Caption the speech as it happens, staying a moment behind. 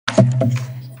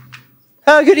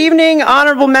Good evening,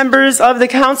 honorable members of the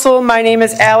council. My name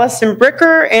is Allison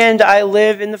Bricker, and I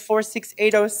live in the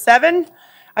 46807.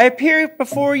 I appear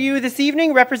before you this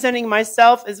evening representing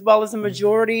myself as well as a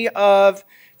majority of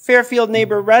Fairfield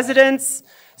neighbor residents,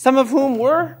 some of whom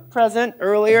were present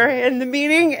earlier in the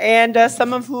meeting, and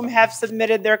some of whom have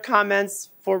submitted their comments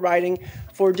for writing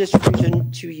for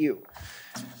distribution to you.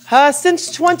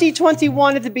 Since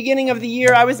 2021, at the beginning of the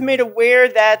year, I was made aware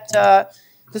that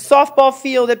the softball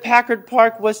field at Packard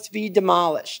Park was to be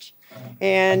demolished.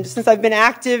 And since I've been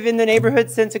active in the neighborhood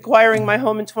since acquiring my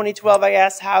home in 2012, I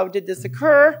asked how did this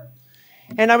occur?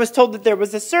 And I was told that there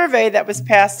was a survey that was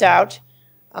passed out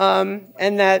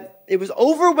and that it was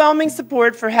overwhelming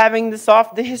support for having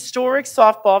the historic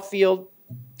softball field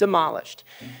demolished.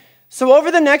 So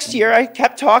over the next year, I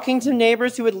kept talking to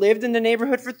neighbors who had lived in the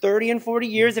neighborhood for 30 and 40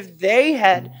 years if they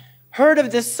had heard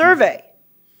of this survey.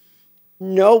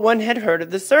 No one had heard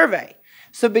of the survey.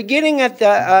 So beginning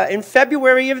in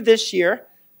February of this year,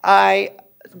 I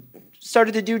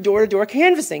started to do door-to-door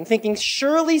canvassing, thinking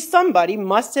surely somebody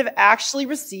must have actually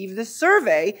received the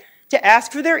survey to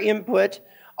ask for their input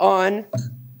on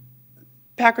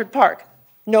Packard Park.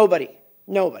 Nobody.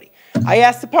 I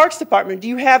asked the Parks Department, do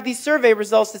you have these survey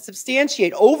results that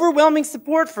substantiate overwhelming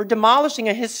support for demolishing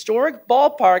a historic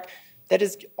ballpark that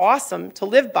is awesome to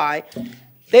live by?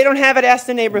 They don't have it, ask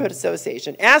the neighborhood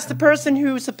association. Ask the person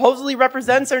who supposedly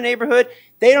represents our neighborhood.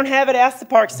 They don't have it, ask the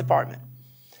Parks Department.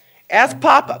 Ask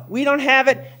Papa. We don't have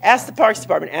it, ask the Parks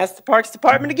Department. Ask the Parks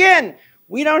Department again.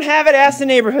 We don't have it, ask the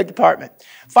neighborhood department.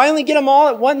 Finally get them all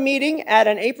at one meeting, at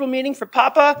an April meeting for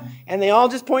Papa, and they all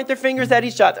just point their fingers at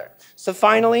each other. So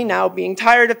finally, now being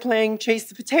tired of playing chase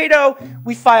the potato,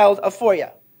 we filed a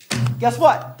FOIA. Guess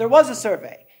what? There was a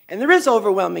survey, and there is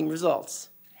overwhelming results.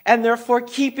 And therefore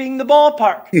keeping the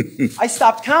ballpark. I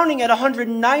stopped counting at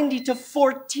 190 to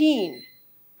 14.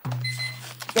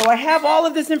 So I have all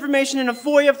of this information in a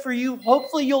FOIA for you.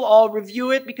 Hopefully you'll all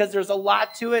review it because there's a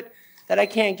lot to it that I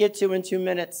can't get to in 2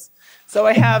 minutes. So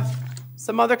I have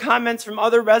some other comments from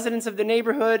other residents of the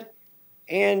neighborhood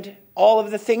and all of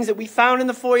the things that we found in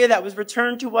the FOIA that was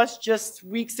returned to us just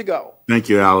weeks ago. Thank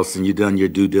you, Allison. You've done your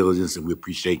due diligence and we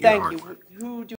appreciate your hard work. Thank you.